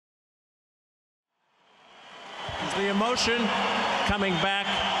emotion coming back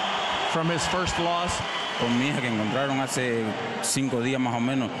from his first loss? Con mi hija que encontraron hace 5 días más o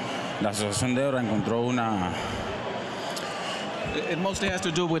menos, la asociación de Oro encontró una. It mostly has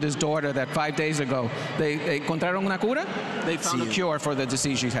to do with his daughter that 5 days ago they encontraron una cura. They found a cure for the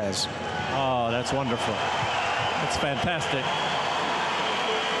disease she has. Oh, that's wonderful. That's fantastic.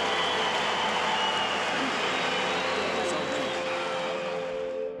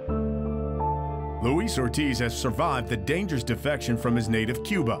 Luis Ortiz has survived the dangerous defection from his native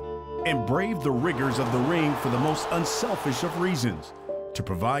Cuba and braved the rigors of the ring for the most unselfish of reasons, to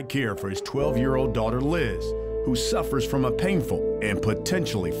provide care for his 12-year-old daughter Liz, who suffers from a painful and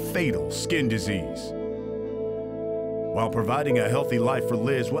potentially fatal skin disease. While providing a healthy life for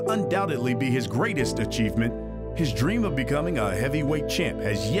Liz will undoubtedly be his greatest achievement, his dream of becoming a heavyweight champ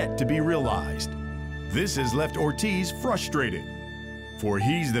has yet to be realized. This has left Ortiz frustrated, for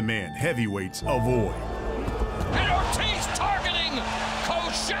he's the man heavyweights avoid. And Ortiz targeting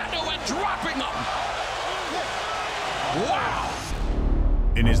Schaub and dropping him. Wow!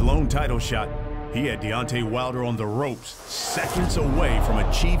 In his lone title shot, he had Deontay Wilder on the ropes, seconds away from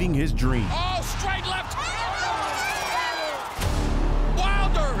achieving his dream. Oh, straight left.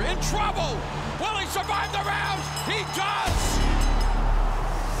 Wilder in trouble. Will he survive the round? He does.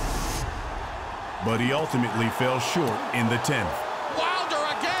 But he ultimately fell short in the 10th. Wilder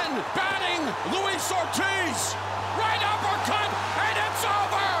again batting Luis Ortiz. Right uppercut, and it's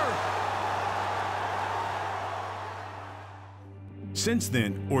over. Since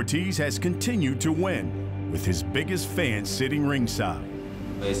then, Ortiz has continued to win, with his biggest fans sitting ringside.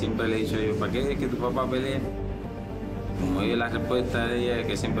 Siempre le he dicho yo, ¿para qué que tu papá pelee? Como yo la respuesta de ella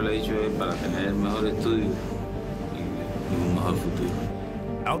que siempre le he dicho es para tener el mejor estudio y un mejor futuro.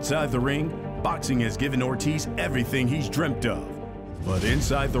 Outside the ring, boxing has given Ortiz everything he's dreamt of. But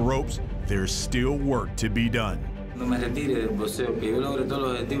inside the ropes, there's still work to be done. Cuando me retire del boxeo, que yo logre todos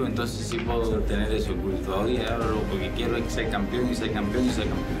los objetivos, entonces sí puedo tener eso. Todavía ahora lo que quiero es ser campeón y ser campeón y ser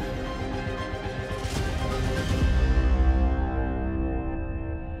campeón.